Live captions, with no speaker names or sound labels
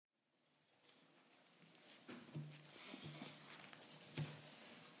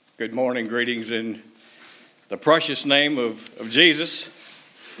Good morning, greetings in the precious name of Jesus.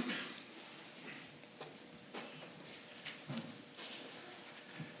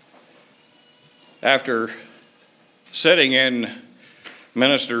 After sitting in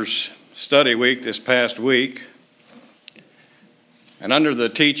Minister's Study Week this past week, and under the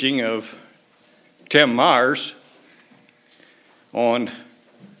teaching of Tim Myers on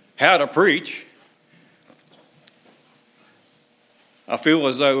how to preach, I feel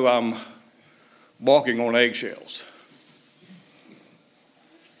as though I'm walking on eggshells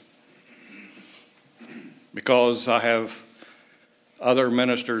because I have other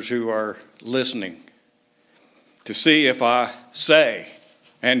ministers who are listening to see if I say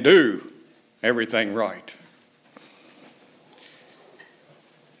and do everything right.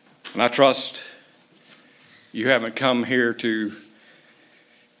 And I trust you haven't come here to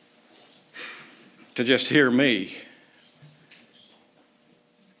just hear me,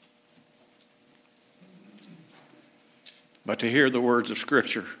 but to hear the words of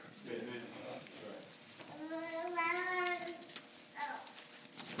Scripture.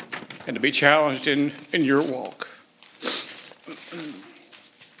 And to be challenged in your walk.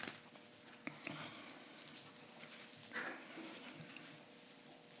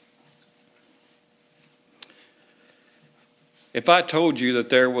 If I told you that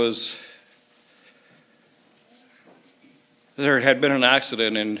there had been an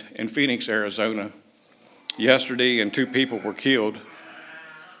accident in Phoenix, Arizona yesterday, and 2 people were killed,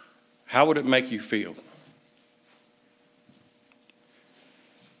 how would it make you feel?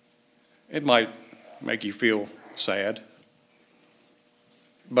 It might make you feel sad.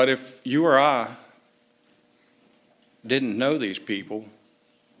 But if you or I didn't know these people,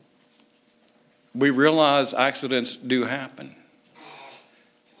 we realize accidents do happen.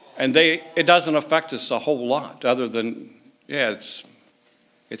 And it doesn't affect us a whole lot other than, it's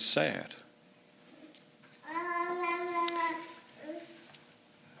sad.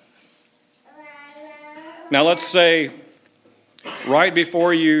 Now let's say right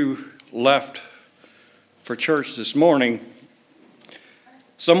before you left for church this morning,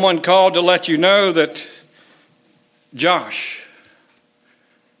 someone called to let you know that Josh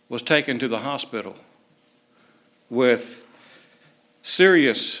was taken to the hospital with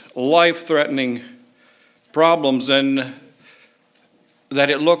serious life-threatening problems, and that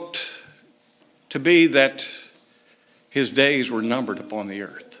it looked to be that his days were numbered upon the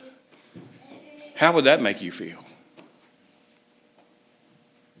earth. How would that make you feel?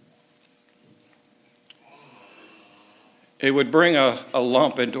 It would bring a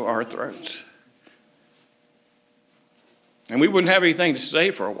lump into our throats. And we wouldn't have anything to say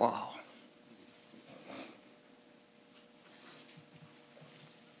for a while.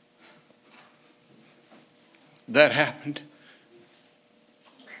 That happened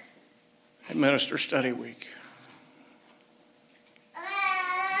at Minister Study Week,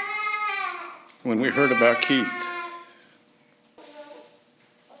 when we heard about Keith.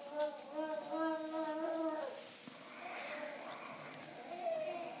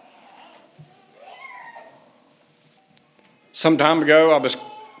 Some time ago, I was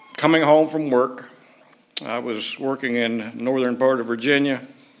coming home from work. I was working in northern part of Virginia.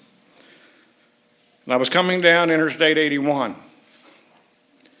 And I was coming down Interstate 81.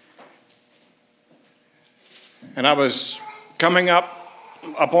 And I was coming up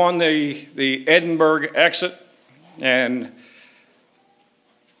on the Edinburgh exit, and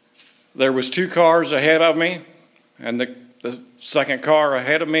there was 2 cars ahead of me, and the second car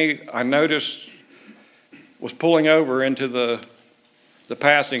ahead of me, I noticed, was pulling over into the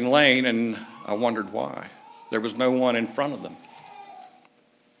passing lane, and I wondered why. There was no one in front of them.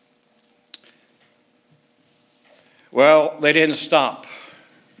 Well, they didn't stop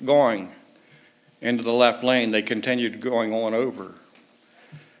going into the left lane. They continued going on over.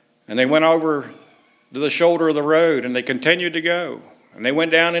 And they went over to the shoulder of the road, and they continued to go. And they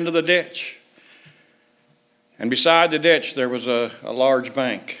went down into the ditch. And beside the ditch, there was a large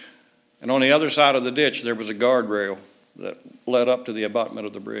bank. And on the other side of the ditch, there was a guardrail that led up to the abutment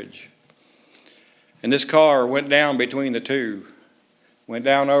of the bridge. And this car went down between the two, went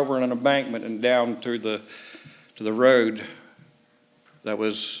down over an embankment and down to the road that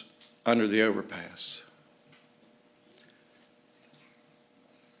was under the overpass.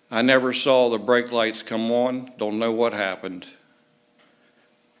 I never saw the brake lights come on. Don't know what happened.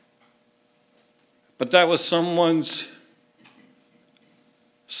 But that was someone's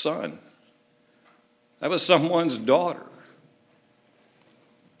son. That was someone's daughter.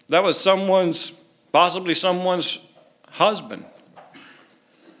 That was possibly someone's husband.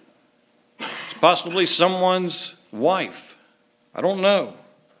 Possibly someone's wife. I don't know.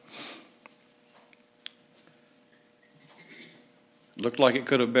 Looked like it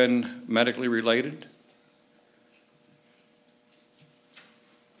could have been medically related.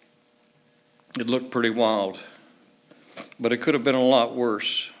 It looked pretty wild, but it could have been a lot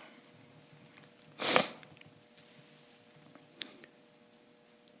worse.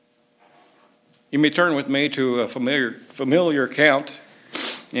 You may turn with me to a familiar account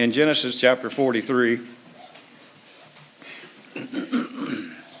in Genesis chapter 43.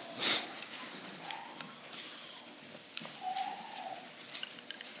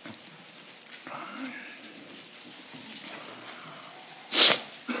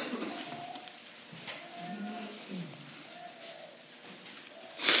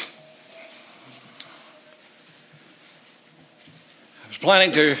 I was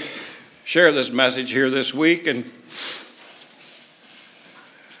planning to share this message here this week, and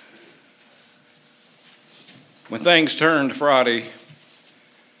when things turned Friday,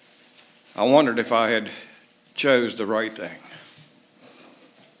 I wondered if I had chose the right thing.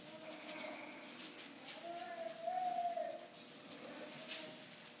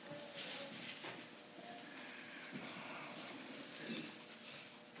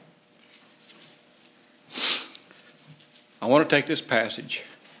 I want to take this passage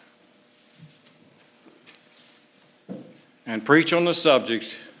and preach on the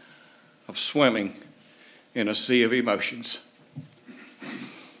subject of swimming in a sea of emotions.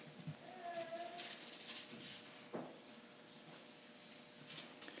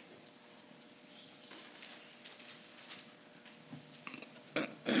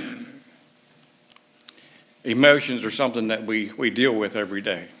 Emotions are something that we deal with every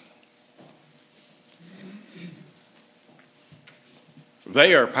day.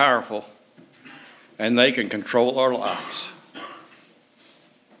 They are powerful, and they can control our lives.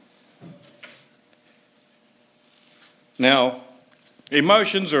 Now,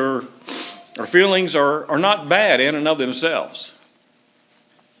 emotions or feelings are not bad in and of themselves.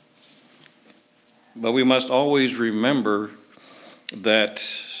 But we must always remember that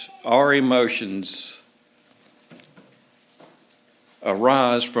our emotions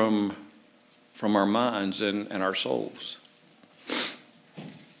arise from our minds and our souls.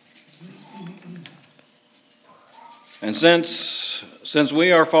 And since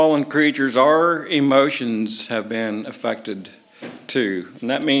we are fallen creatures, our emotions have been affected too.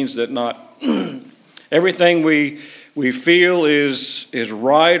 And that means that not everything we feel is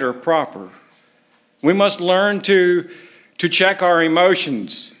right or proper. We must learn to check our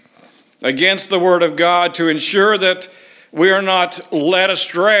emotions against the Word of God to ensure that we are not led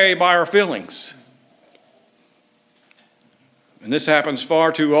astray by our feelings. And this happens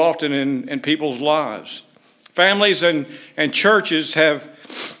far too often in people's lives. Families and churches have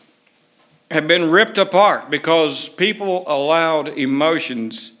been ripped apart because people allowed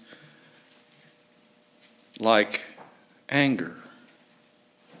emotions like anger,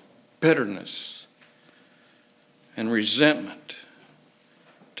 bitterness, and resentment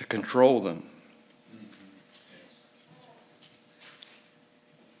to control them.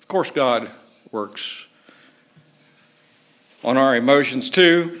 Of course, God works on our emotions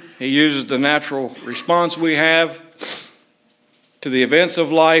too. He uses the natural response we have to the events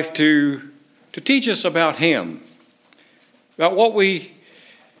of life to teach us about Him, about what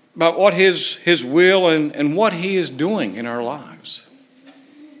His will and what He is doing in our lives.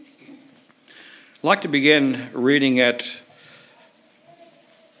 I'd like to begin reading at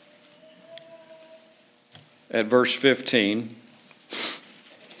verse 15.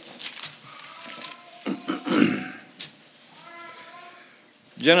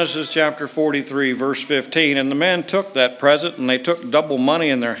 Genesis chapter 43, verse 15, and the men took that present, and they took double money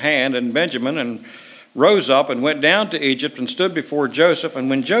in their hand, and Benjamin, and rose up and went down to Egypt and stood before Joseph.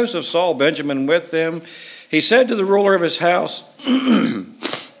 And when Joseph saw Benjamin with them, he said to the ruler of his house,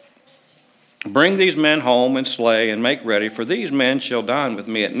 bring these men home and slay and make ready, for these men shall dine with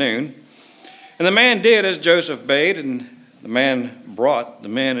me at noon. And the man did as Joseph bade, and the man brought the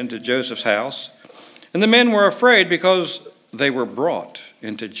men into Joseph's house. And the men were afraid because they were brought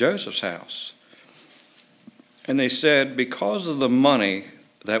into Joseph's house. And they said, because of the money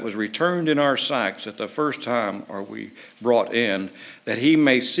that was returned in our sacks at the first time are we brought in, that he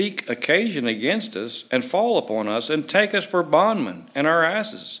may seek occasion against us and fall upon us and take us for bondmen and our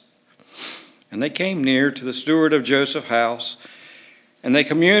asses. And they came near to the steward of Joseph's house, and they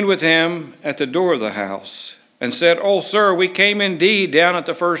communed with him at the door of the house, and said, O sir, we came indeed down at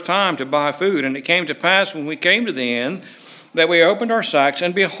the first time to buy food. And it came to pass when we came to the inn that we opened our sacks,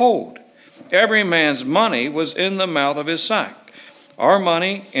 and behold, every man's money was in the mouth of his sack, our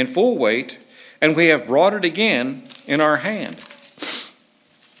money in full weight, and we have brought it again in our hand.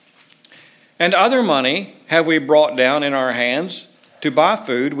 And other money have we brought down in our hands, to buy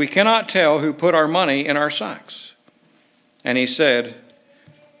food, we cannot tell who put our money in our sacks." And he said,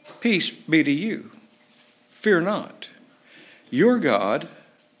 "Peace be to you. Fear not. Your God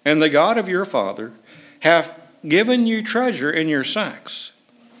and the God of your father hath given you treasure in your sacks.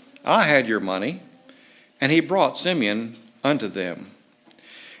 I had your money." And he brought Simeon unto them.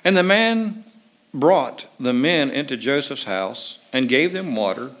 And the man brought the men into Joseph's house and gave them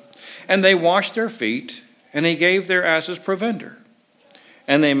water, and they washed their feet, and he gave their asses provender.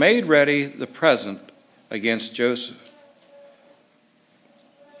 And they made ready the present against Joseph.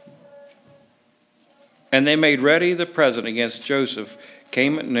 And they made ready the present against Joseph,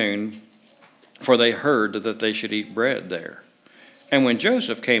 came at noon, for they heard that they should eat bread there. And when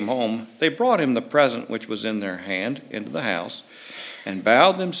Joseph came home, they brought him the present which was in their hand into the house, and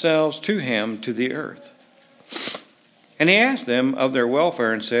bowed themselves to him to the earth. And he asked them of their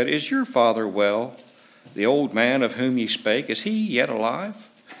welfare, and said, "Is your father well? The old man of whom ye spake, is he yet alive?"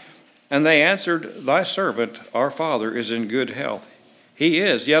 And they answered, "Thy servant, our father, is in good health. He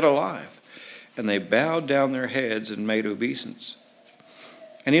is yet alive." And they bowed down their heads and made obeisance.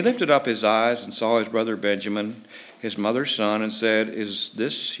 And he lifted up his eyes and saw his brother Benjamin, his mother's son, and said, "Is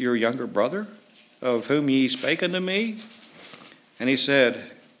this your younger brother, of whom ye spake unto me?" And he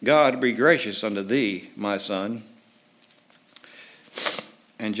said, "God be gracious unto thee, my son."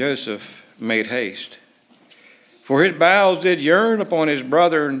 And Joseph made haste, for his bowels did yearn upon his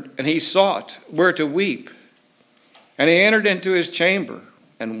brother, and he sought where to weep. And he entered into his chamber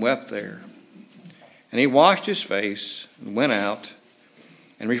and wept there. And he washed his face and went out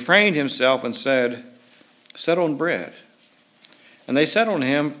and refrained himself and said, "Set on bread." And they set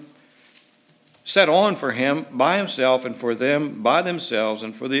on for him by himself, and for them by themselves,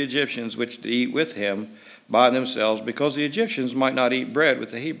 and for the Egyptians which did eat with him by themselves, because the Egyptians might not eat bread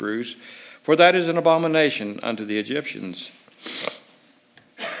with the Hebrews, for that is an abomination unto the Egyptians.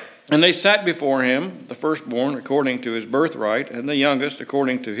 And they sat before him, the firstborn according to his birthright, and the youngest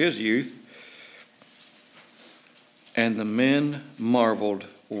according to his youth. And the men marveled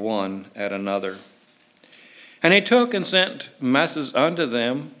one at another. And he took and sent messes unto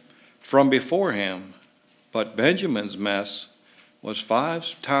them from before him. But Benjamin's mess was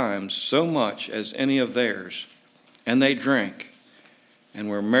 5 times so much as any of theirs. And they drank and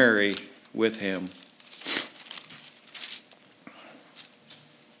were merry with him.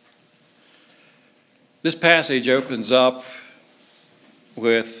 This passage opens up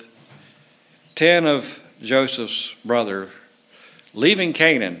with 10 of Joseph's brothers leaving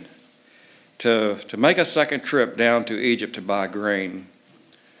Canaan to make a second trip down to Egypt to buy grain.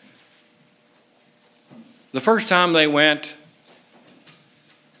 The first time they went,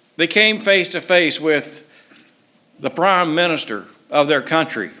 they came face to face with the prime minister of their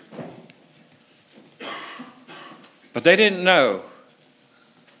country. But they didn't know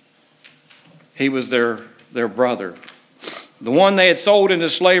he was their brother, the one they had sold into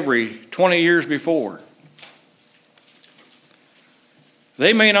slavery 20 years before.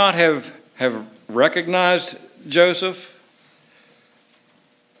 They may not have recognized Joseph,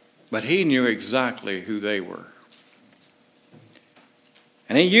 but he knew exactly who they were.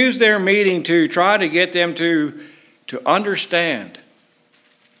 And he used their meeting to try to get them to understand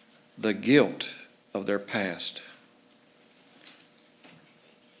the guilt of their past.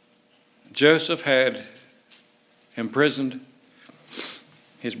 Joseph had imprisoned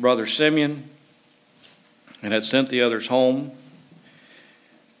his brother Simeon and had sent the others home.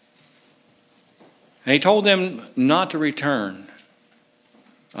 And he told them not to return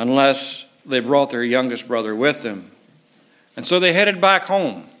unless they brought their youngest brother with them. And so they headed back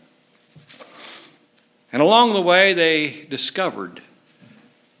home. And along the way, they discovered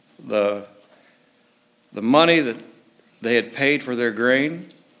the money that they had paid for their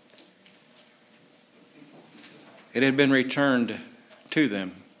grain. It had been returned to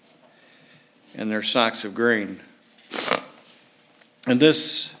them in their sacks of grain. And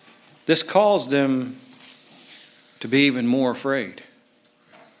this caused them to be even more afraid.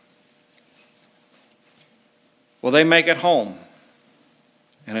 Well, they make it home.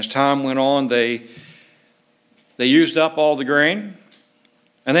 And as time went on, they used up all the grain,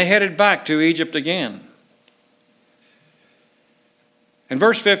 and they headed back to Egypt again. And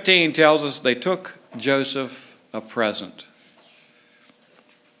verse 15 tells us they took Joseph a present.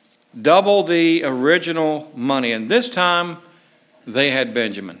 Double the original money. And this time, they had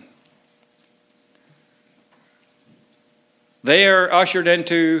Benjamin. They are ushered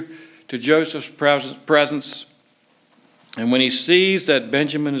into Joseph's presence. And when he sees that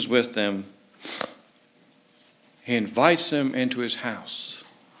Benjamin is with them, he invites them into his house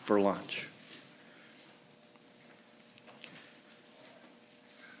for lunch.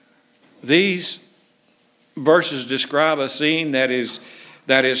 These verses describe a scene that is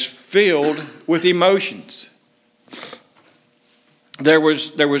filled with emotions. There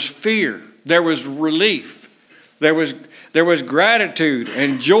was fear, there was relief, there was gratitude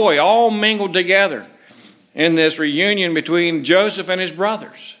and joy all mingled together in this reunion between Joseph and his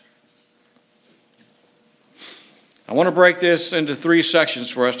brothers. I want to break this into three sections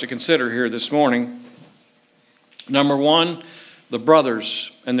for us to consider here this morning. Number one, the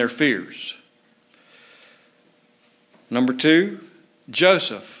brothers and their fears. Number two,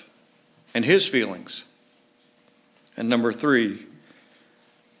 Joseph and his feelings. And number three,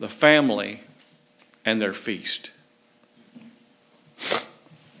 the family and their feast.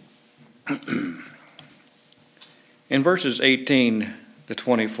 In verses 18 to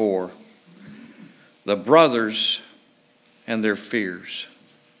 24, the brothers and their fears.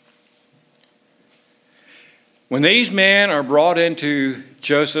 When these men are brought into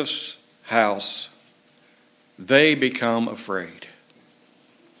Joseph's house, they become afraid.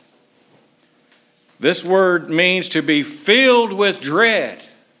 This word means to be filled with dread.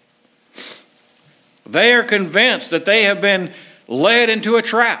 They are convinced that they have been led into a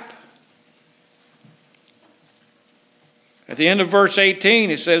trap. At the end of verse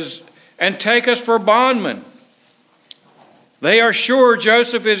 18, it says, "And take us for bondmen." They are sure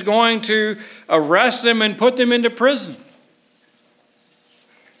Joseph is going to arrest them and put them into prison.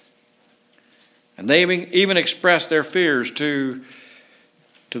 And they even express their fears to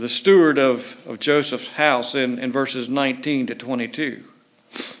the steward of Joseph's house in verses 19 to 22.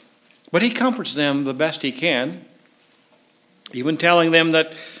 But he comforts them the best he can, even telling them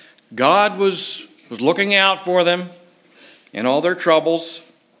that God was looking out for them in all their troubles.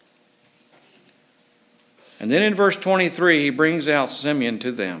 And then in verse 23, he brings out Simeon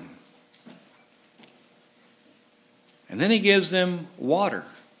to them. And then he gives them water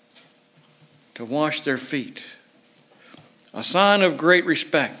to wash their feet, a sign of great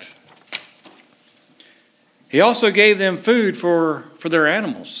respect. He also gave them food for their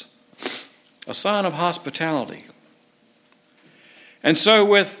animals, a sign of hospitality. And so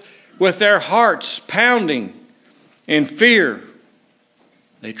with their hearts pounding in fear,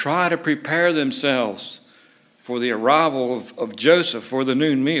 they try to prepare themselves for the arrival of Joseph for the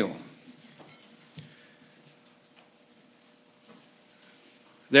noon meal.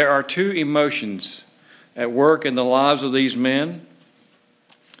 There are two emotions at work in the lives of these men.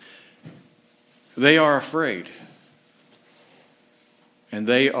 They are afraid, and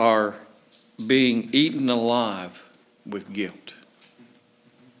they are being eaten alive with guilt.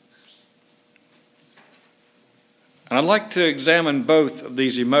 And I'd like to examine both of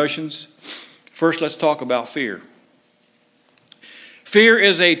these emotions. First, let's talk about fear. Fear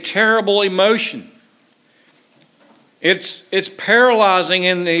is a terrible emotion. It's paralyzing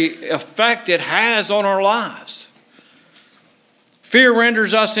in the effect it has on our lives. Fear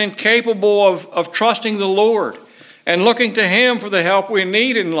renders us incapable of trusting the Lord and looking to Him for the help we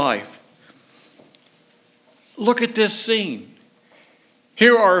need in life. Look at this scene.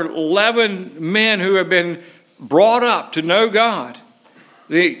 Here are 11 men who have been brought up to know God,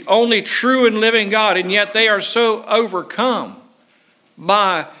 the only true and living God, and yet they are so overcome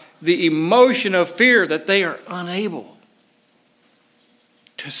by the emotion of fear that they are unable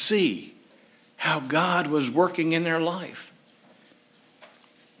to see how God was working in their life.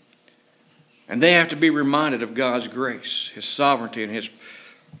 And they have to be reminded of God's grace, His sovereignty, and His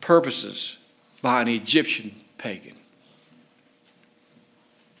purposes by an Egyptian pagan.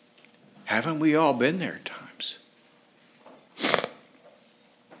 Haven't we all been there at times?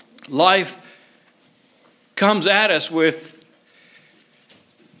 Life comes at us with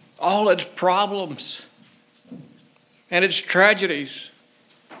all its problems and its tragedies.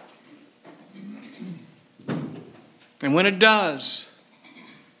 And when it does,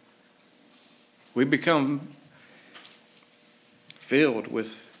 we become filled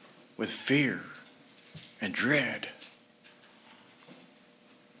with fear and dread.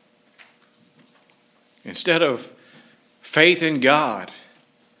 Instead of faith in God,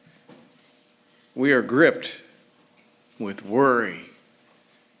 we are gripped with worry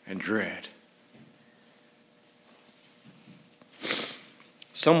and dread.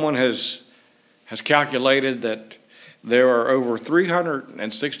 Someone has calculated that there are over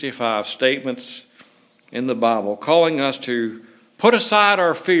 365 statements in the Bible calling us to put aside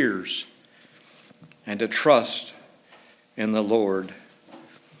our fears and to trust in the Lord.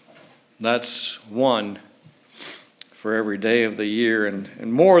 That's one for every day of the year,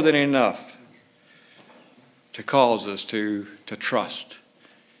 and more than enough to cause us to trust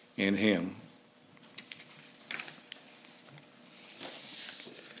in Him.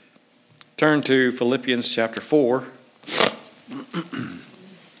 Turn to Philippians chapter 4.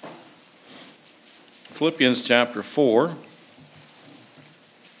 Philippians chapter 4.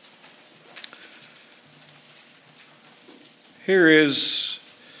 Here is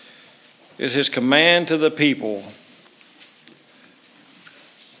his command to the people.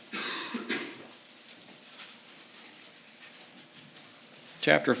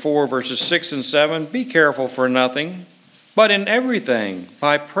 Chapter 4, verses 6 and 7. Be careful for nothing, but in everything,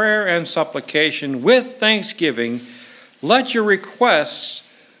 by prayer and supplication, with thanksgiving, let your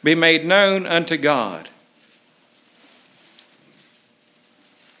requests be made known unto God.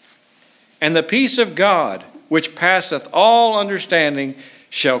 And the peace of God, which passeth all understanding,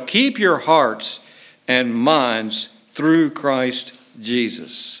 shall keep your hearts and minds through Christ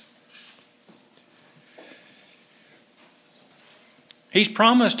Jesus. He's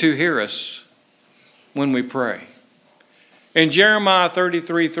promised to hear us when we pray. In Jeremiah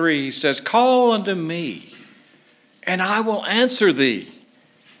 33:3, he says, call unto me, and I will answer thee,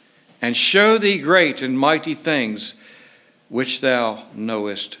 and show thee great and mighty things which thou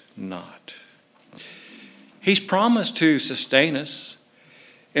knowest not. He's promised to sustain us.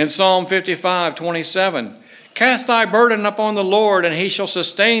 In Psalm 55:27, cast thy burden upon the Lord, and he shall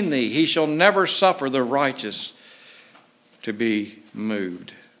sustain thee. He shall never suffer the righteous to be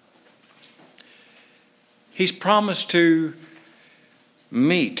moved. He's promised to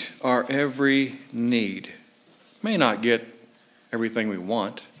meet our every need. May not get everything we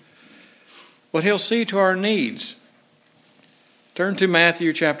want, but he'll see to our needs. Turn to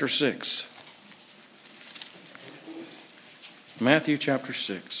Matthew chapter 6. Matthew chapter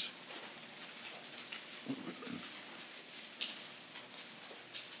 6.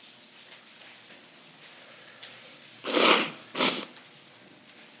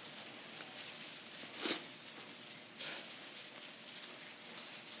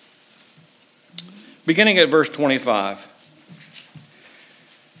 Beginning at verse 25.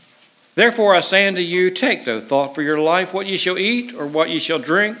 Therefore I say unto you, take no thought for your life, what ye shall eat, or what ye shall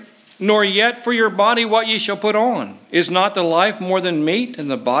drink, nor yet for your body what ye shall put on. Is not the life more than meat, and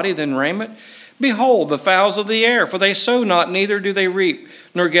the body than raiment? Behold, the fowls of the air, for they sow not, neither do they reap,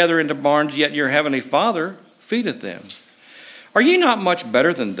 nor gather into barns, yet your heavenly Father feedeth them. Are ye not much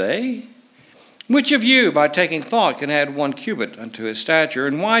better than they? Which of you, by taking thought, can add 1 cubit unto his stature?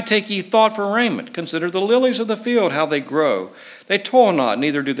 And why take ye thought for raiment? Consider the lilies of the field, how they grow. They toil not,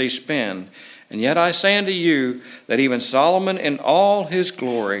 neither do they spin. And yet I say unto you, that even Solomon in all his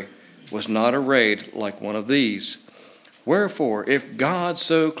glory was not arrayed like one of these. Wherefore, if God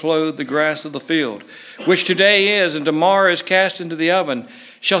so clothe the grass of the field, which today is, and tomorrow is cast into the oven,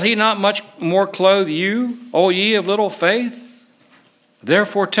 shall he not much more clothe you, O ye of little faith?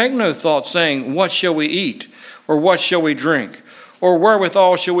 Therefore take no thought, saying, what shall we eat? Or what shall we drink? Or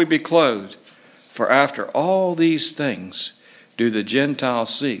wherewithal shall we be clothed? For after all these things do the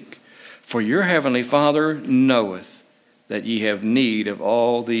Gentiles seek. For your heavenly Father knoweth that ye have need of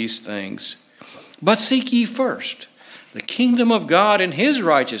all these things. But seek ye first the kingdom of God and his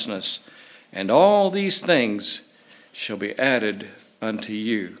righteousness, and all these things shall be added unto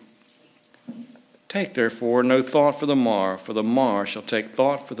you. Take therefore no thought for the morrow shall take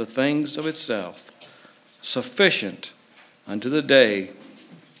thought for the things of itself. Sufficient unto the day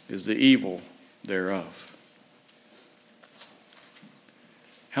is the evil thereof.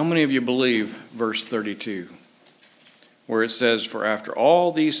 How many of you believe verse 32, where it says, for after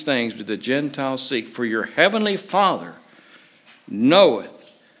all these things do the Gentiles seek, for your heavenly Father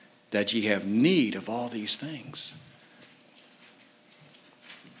knoweth that ye have need of all these things.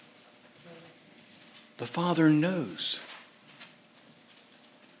 The Father knows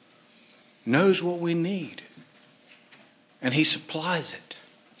what we need, and he supplies it.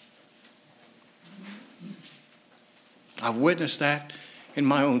 I've witnessed that in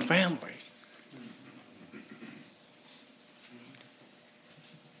my own family.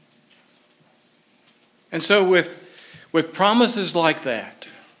 And so with promises like that,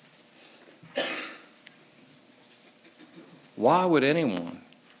 why would anyone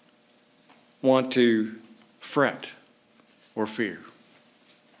want to fret or fear?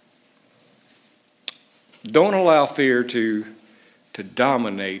 Don't allow fear to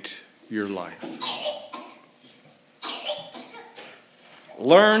dominate your life.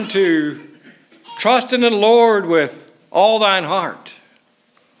 Learn to trust in the Lord with all thine heart,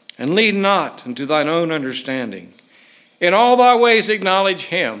 and lead not unto thine own understanding. In all thy ways acknowledge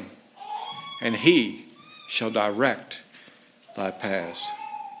him, and he shall direct thy paths.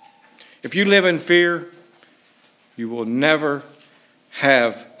 If you live in fear, you will never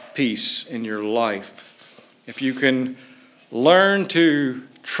have peace in your life. If you can learn to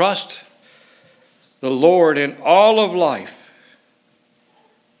trust the Lord in all of life,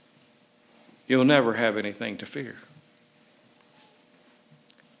 you'll never have anything to fear.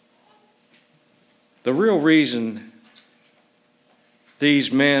 The real reason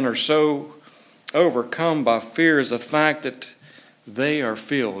these men are so overcome by fear is the fact that they are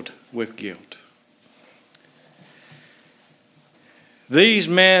filled with guilt. These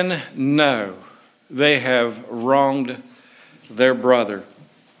men know they have wronged their brother.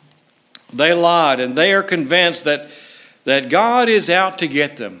 They lied, and they are convinced that God is out to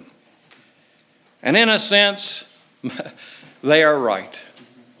get them. And in a sense, they are right.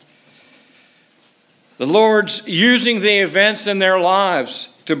 The Lord's using the events in their lives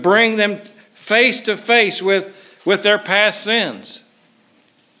to bring them face to face with their past sins.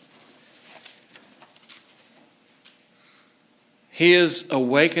 He is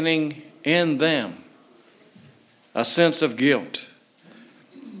awakening in them a sense of guilt.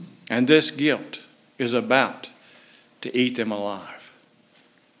 And this guilt is about to eat them alive.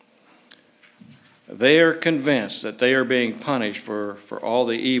 They are convinced that they are being punished for all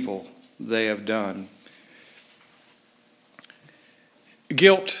the evil they have done.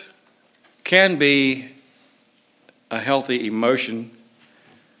 Guilt can be a healthy emotion.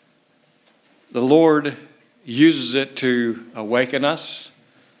 The Lord uses it to awaken us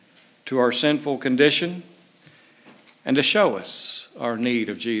to our sinful condition and to show us our need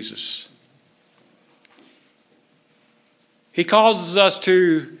of Jesus. He causes us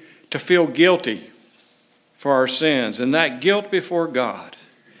to feel guilty for our sins, and that guilt before God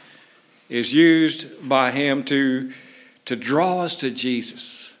is used by Him to draw us to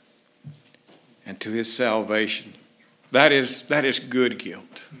Jesus and to His salvation. That is good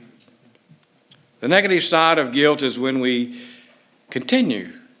guilt. The negative side of guilt is when we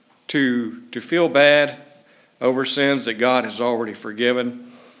continue to feel bad over sins that God has already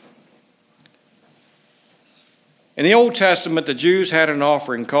forgiven. In the Old Testament, the Jews had an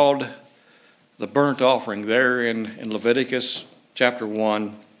offering called the burnt offering there in Leviticus chapter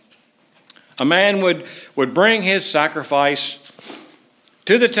 1. A man would bring his sacrifice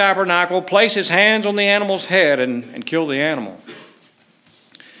to the tabernacle, place his hands on the animal's head, and kill the animal.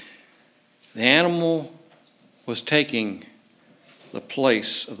 The animal was taking the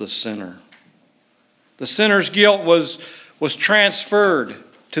place of the sinner. The sinner's guilt was transferred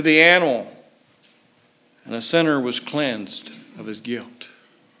to the animal, and the sinner was cleansed of his guilt.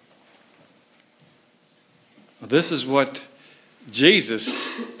 This is what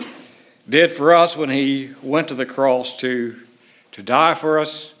Jesus did for us when He went to the cross to die for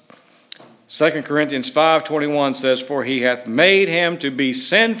us. 2 Corinthians 5:21 says, "For He hath made Him to be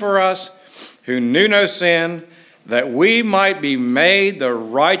sin for us, who knew no sin, that we might be made the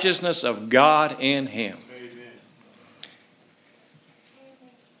righteousness of God in Him." Amen.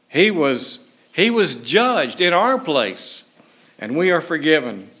 He was judged in our place, and we are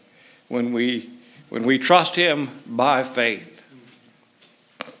forgiven when we trust Him by faith.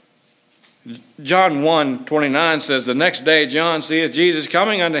 John 1:29 says, "The next day John seeth Jesus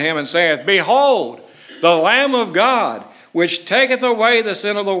coming unto him, and saith, Behold, the Lamb of God, which taketh away the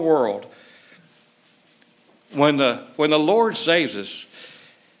sin of the world." When the Lord saves us,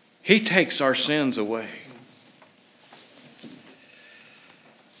 He takes our sins away.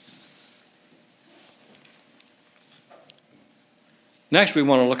 Next, we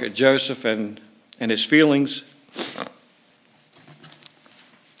want to look at Joseph and his feelings.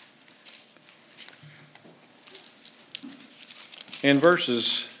 In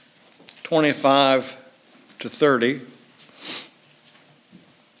verses 25 to 30,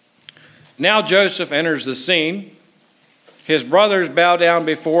 now Joseph enters the scene. His brothers bow down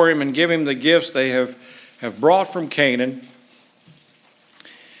before him and give him the gifts they have brought from Canaan.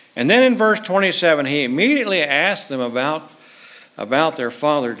 And then in verse 27, he immediately asks them about their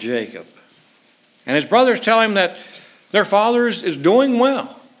father Jacob. And his brothers tell him that their father is doing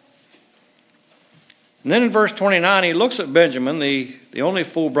well. And then in verse 29, he looks at Benjamin, the only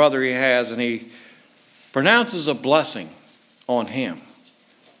full brother he has, and he pronounces a blessing on him.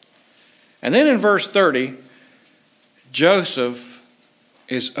 And then in verse 30, Joseph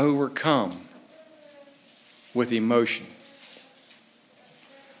is overcome with emotion.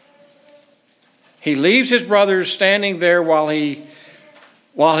 He leaves his brothers standing there while he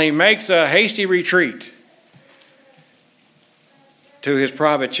makes a hasty retreat to his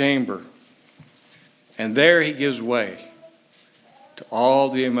private chamber. And there he gives way to all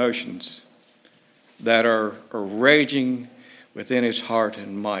the emotions that are raging within his heart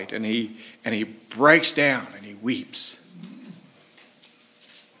and might. And he breaks down and he weeps.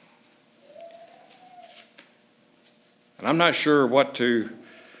 And I'm not sure what to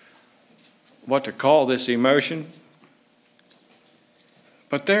what to call this emotion.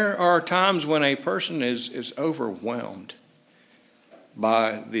 But there are times when a person is overwhelmed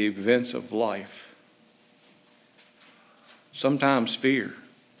by the events of life. Sometimes fear,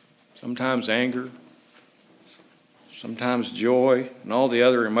 sometimes anger, sometimes joy, and all the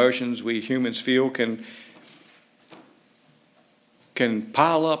other emotions we humans feel can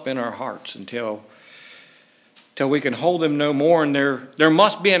pile up in our hearts until we can hold them no more, and there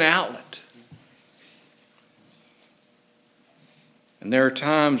must be an outlet. And there are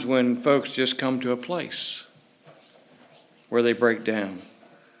times when folks just come to a place where they break down.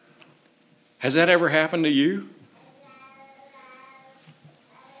 Has that ever happened to you?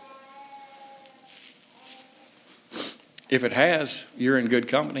 If it has, you're in good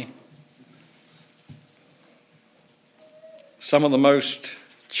company. Some of the most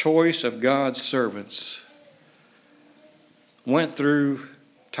choice of God's servants went through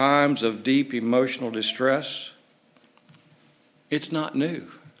times of deep emotional distress. It's not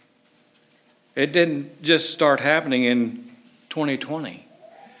new. It didn't just start happening in 2020.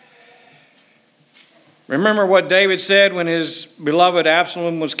 Remember what David said when his beloved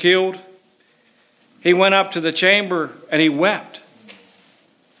Absalom was killed? He went up to the chamber and he wept.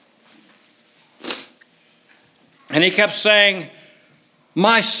 And he kept saying,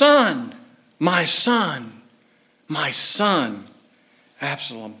 "My son, my son, my son,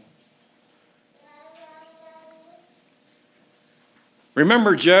 Absalom."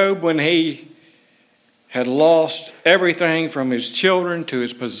 Remember Job when he had lost everything from his children to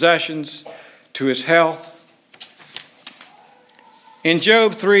his possessions to his health? In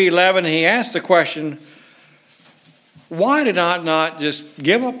Job 3:11, he asked the question, "Why did I not just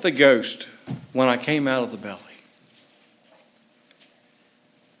give up the ghost when I came out of the belly?"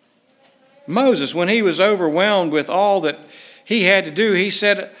 Moses, when he was overwhelmed with all that he had to do, he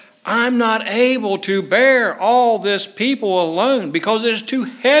said, "I'm not able to bear all this people alone because it is too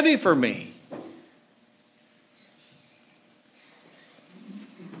heavy for me."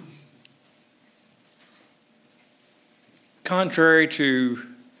 Contrary to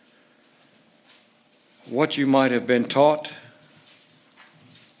what you might have been taught,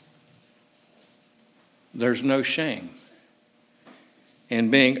 there's no shame in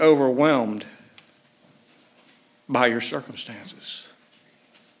being overwhelmed by your circumstances.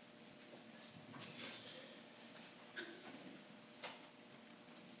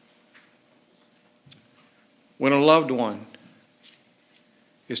 When a loved one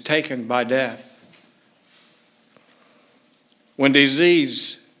is taken by death, when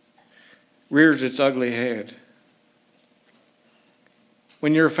disease rears its ugly head,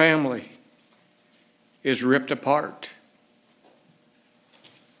 when your family is ripped apart,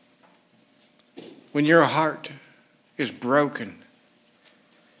 when your heart is broken,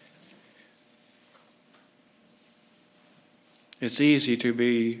 it's easy to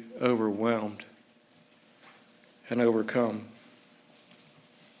be overwhelmed and overcome.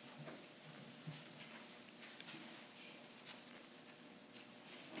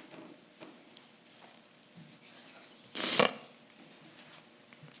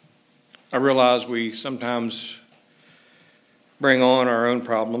 I realize we sometimes bring on our own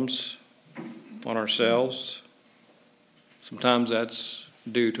problems on ourselves. Sometimes that's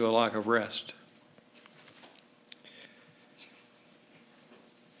due to a lack of rest.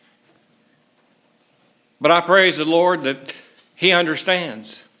 But I praise the Lord that He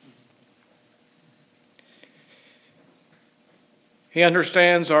understands. He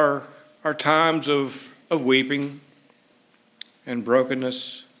understands our times of weeping and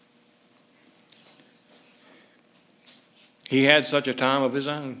brokenness. He had such a time of His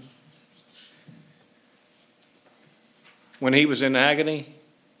own. When He was in agony,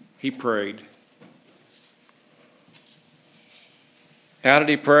 He prayed. How did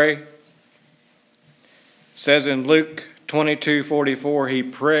He pray? It says in Luke 22:44, He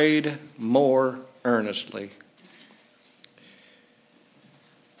prayed more earnestly.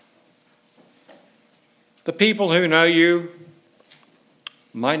 The people who know you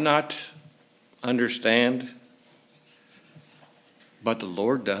might not understand, but the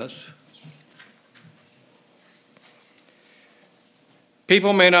Lord does.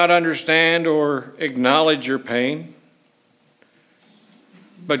 People may not understand or acknowledge your pain,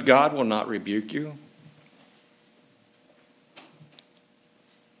 but God will not rebuke you.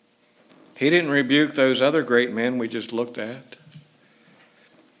 He didn't rebuke those other great men we just looked at.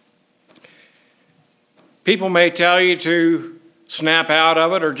 People may tell you to snap out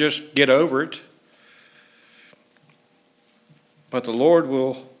of it or just get over it. But the Lord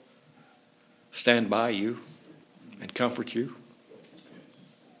will stand by you and comfort you.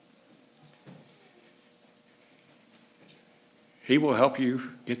 He will help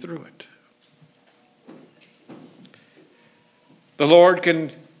you get through it. The Lord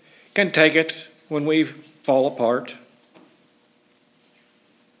can take it when we fall apart.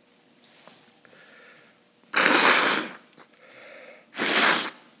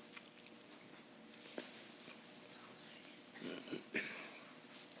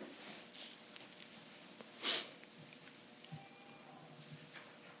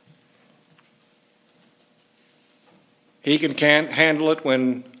 He can handle it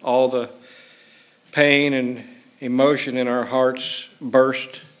when all the pain and emotion in our hearts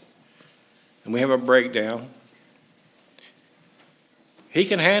burst and we have a breakdown. He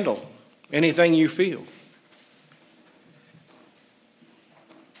can handle anything you feel.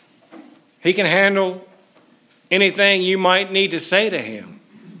 He can handle anything you might need to say to him.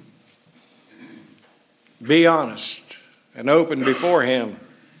 Be honest and open before him,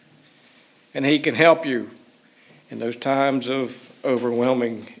 and he can help you in those times of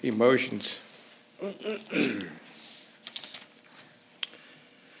overwhelming emotions.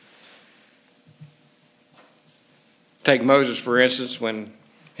 Take Moses, for instance, when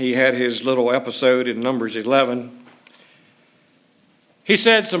he had his little episode in Numbers 11. He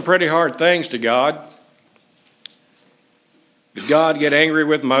said some pretty hard things to God. Did God get angry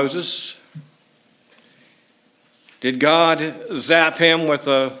with Moses? Did God zap him with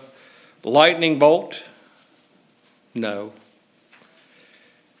a lightning bolt? No.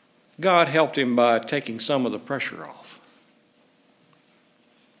 God helped him by taking some of the pressure off.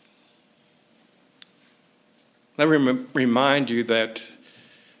 Let me remind you that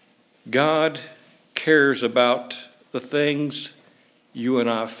God cares about the things you and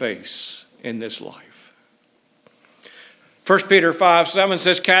I face in this life. 1 Peter 5:7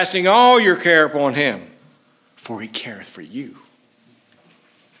 says, casting all your care upon him, for he careth for you.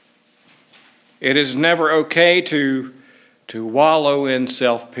 It is never okay to wallow in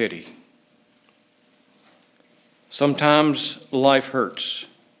self-pity. Sometimes life hurts.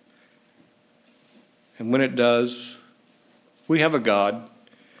 And when it does, we have a God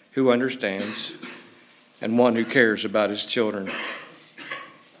who understands and one who cares about his children.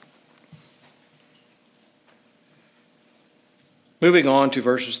 Moving on to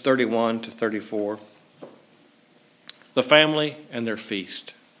verses 31 to 34. The family and their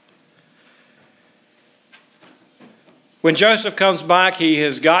feast. When Joseph comes back, he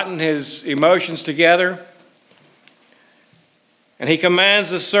has gotten his emotions together, and he commands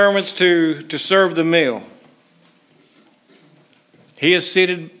the servants to serve the meal. He is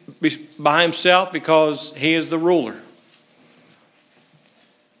seated by himself because he is the ruler.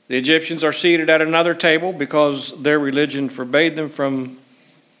 The Egyptians are seated at another table because their religion forbade them from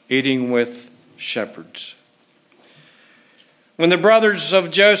eating with shepherds. When the brothers of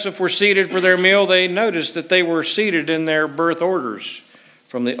Joseph were seated for their meal, they noticed that they were seated in their birth orders,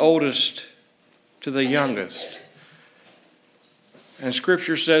 from the oldest to the youngest. And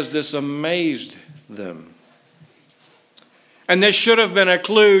Scripture says this amazed them. And this should have been a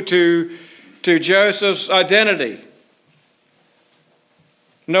clue to Joseph's identity.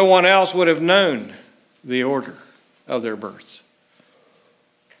 No one else would have known the order of their births.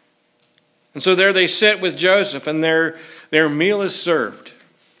 And so there they sit with Joseph, and their meal is served.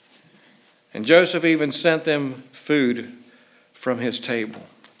 And Joseph even sent them food from his table.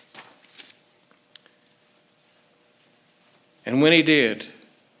 And when he did,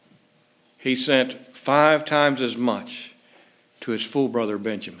 he sent 5 times as much to his full brother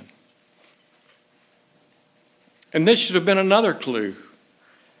Benjamin. And this should have been another clue.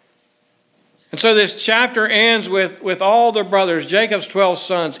 And so this chapter ends with all the brothers, Jacob's 12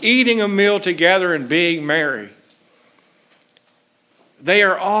 sons, eating a meal together and being merry. They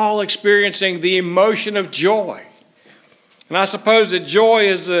are all experiencing the emotion of joy. And I suppose that joy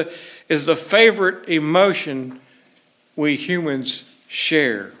is the favorite emotion we humans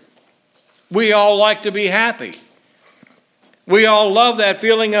share. We all like to be happy. We all love that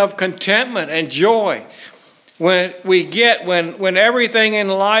feeling of contentment and joy when everything in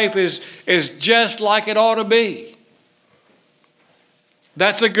life is just like it ought to be.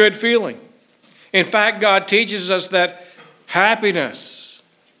 That's a good feeling. In fact, God teaches us that happiness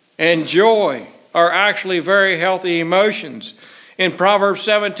and joy are actually very healthy emotions. In Proverbs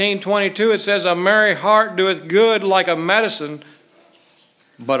 17:22, it says, a merry heart doeth good like a medicine,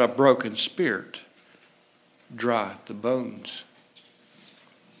 but a broken spirit drieth the bones.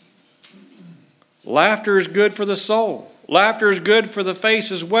 Laughter is good for the soul. Laughter is good for the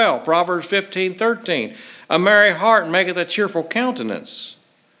face as well. Proverbs 15:13, a merry heart maketh a cheerful countenance,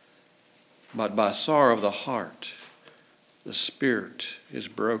 but by sorrow of the heart the spirit is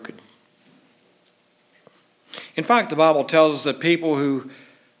broken. In fact, the Bible tells us that people who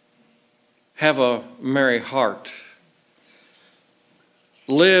have a merry heart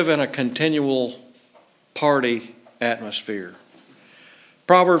live in a continual party atmosphere.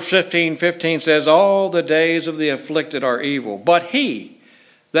 Proverbs 15:15 says, all the days of the afflicted are evil, but he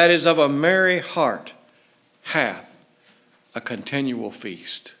that is of a merry heart hath a continual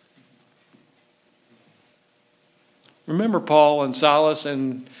feast. Remember Paul and Silas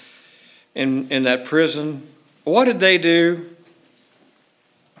in that prison? What did they do?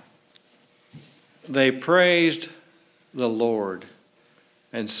 They praised the Lord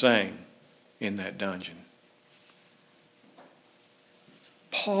and sang in that dungeon.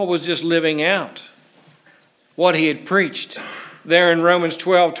 Paul was just living out what he had preached there in Romans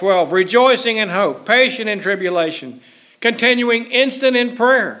 12:12. Rejoicing in hope, patient in tribulation, continuing instant in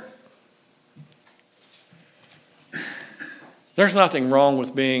prayer. There's nothing wrong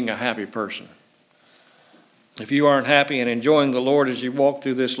with being a happy person. If you aren't happy and enjoying the Lord as you walk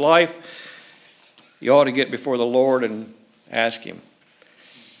through this life, you ought to get before the Lord and ask Him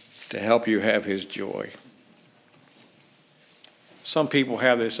to help you have His joy. Some people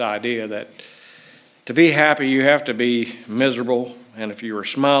have this idea that to be happy, you have to be miserable. And if you are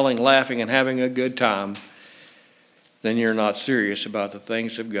smiling, laughing, and having a good time, then you're not serious about the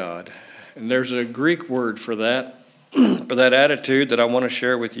things of God. And there's a Greek word for that attitude that I want to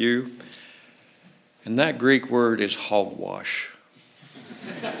share with you. And that Greek word is hogwash.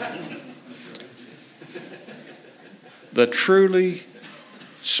 The truly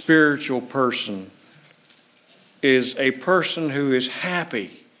spiritual person is a person who is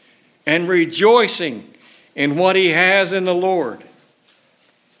happy and rejoicing in what he has in the Lord.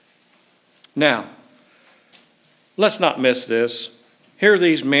 Now, let's not miss this. Here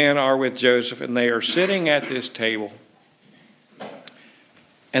these men are with Joseph, and they are sitting at this table,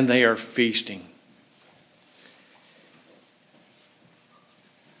 and they are feasting.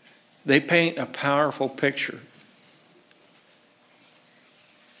 They paint a powerful picture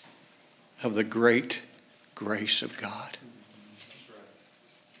of the great grace of God.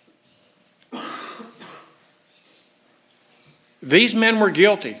 These men were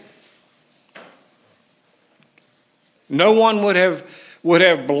guilty. No one would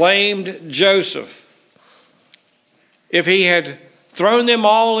have blamed Joseph if he had thrown them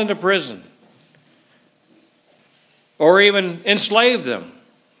all into prison or even enslaved them.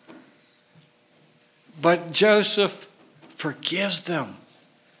 But Joseph forgives them,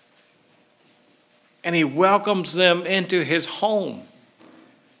 and he welcomes them into his home.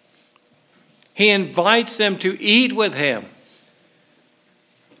 He invites them to eat with him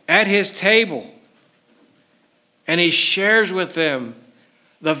at his table, and he shares with them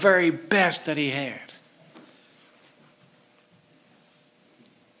the very best that he had.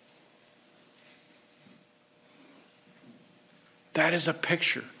 That is a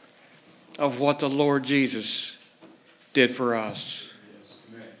picture of what the Lord Jesus did for us.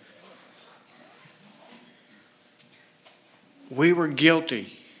 We were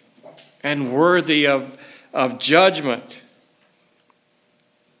guilty and worthy of judgment.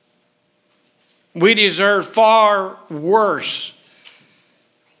 We deserved far worse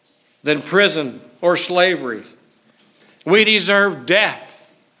than prison or slavery. We deserved death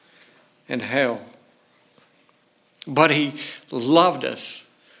and hell. But He loved us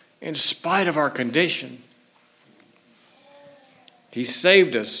in spite of our condition. He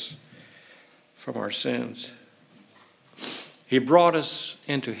saved us from our sins. He brought us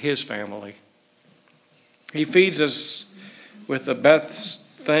into His family. He feeds us with the best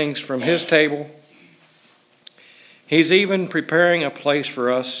things from His table. He's even preparing a place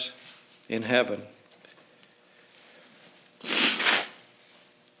for us in heaven.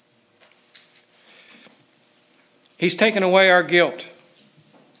 He's taken away our guilt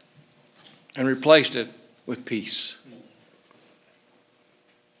and replaced it with peace.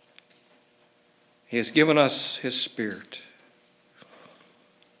 He has given us His Spirit.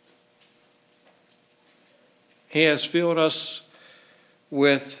 He has filled us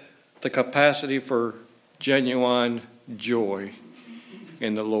with the capacity for genuine joy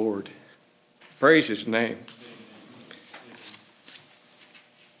in the Lord. Praise His name.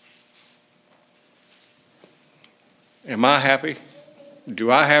 Am I happy?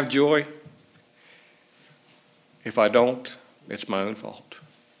 Do I have joy? If I don't, it's my own fault.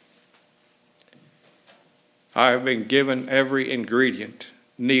 I have been given every ingredient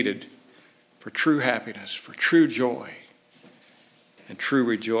needed for true happiness, for true joy, and true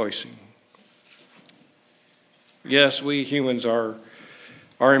rejoicing. Yes, we humans are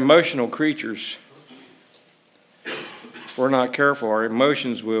emotional creatures. If we're not careful, our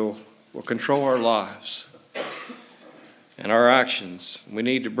emotions will control our lives. and our actions. We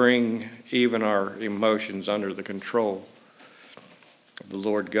need to bring even our emotions under the control of the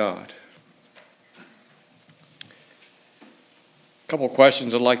Lord God. A couple of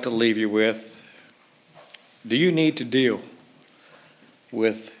questions I'd like to leave you with. Do you need to deal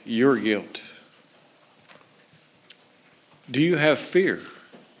with your guilt? Do you have fear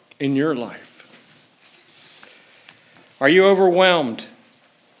in your life? Are you overwhelmed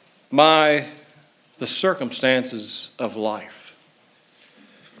by the circumstances of life?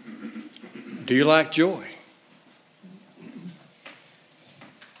 Do you lack joy?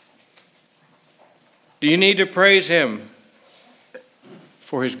 Do you need to praise Him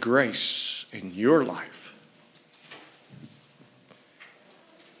for His grace in your life?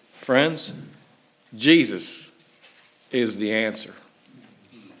 Friends, Jesus is the answer.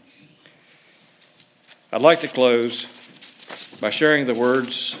 I'd like to close by sharing the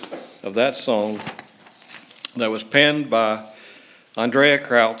words of that song that was penned by Andrea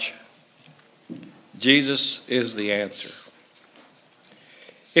Crouch. Jesus is the answer.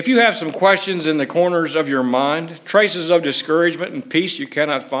 If you have some questions in the corners of your mind, traces of discouragement and peace you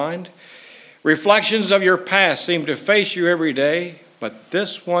cannot find, reflections of your past seem to face you every day, but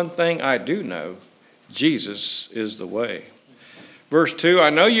this one thing I do know, Jesus is the way. Verse 2, I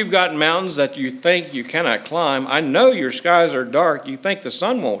know you've got mountains that you think you cannot climb. I know your skies are dark. You think the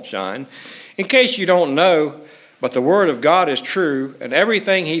sun won't shine. In case you don't know, but the word of God is true, and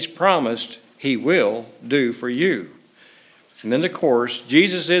everything He's promised, He will do for you. And then the chorus,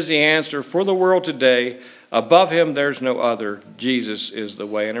 Jesus is the answer for the world today. Above Him there's no other. Jesus is the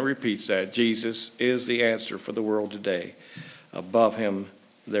way. And it repeats that. Jesus is the answer for the world today. Above Him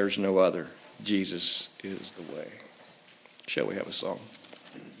there's no other. Jesus is the way. Shall we have a song?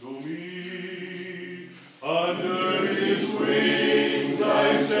 Under His wings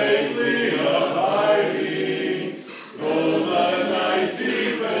I'm safely abiding, though the night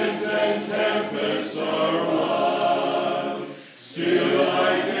deepens and tempests are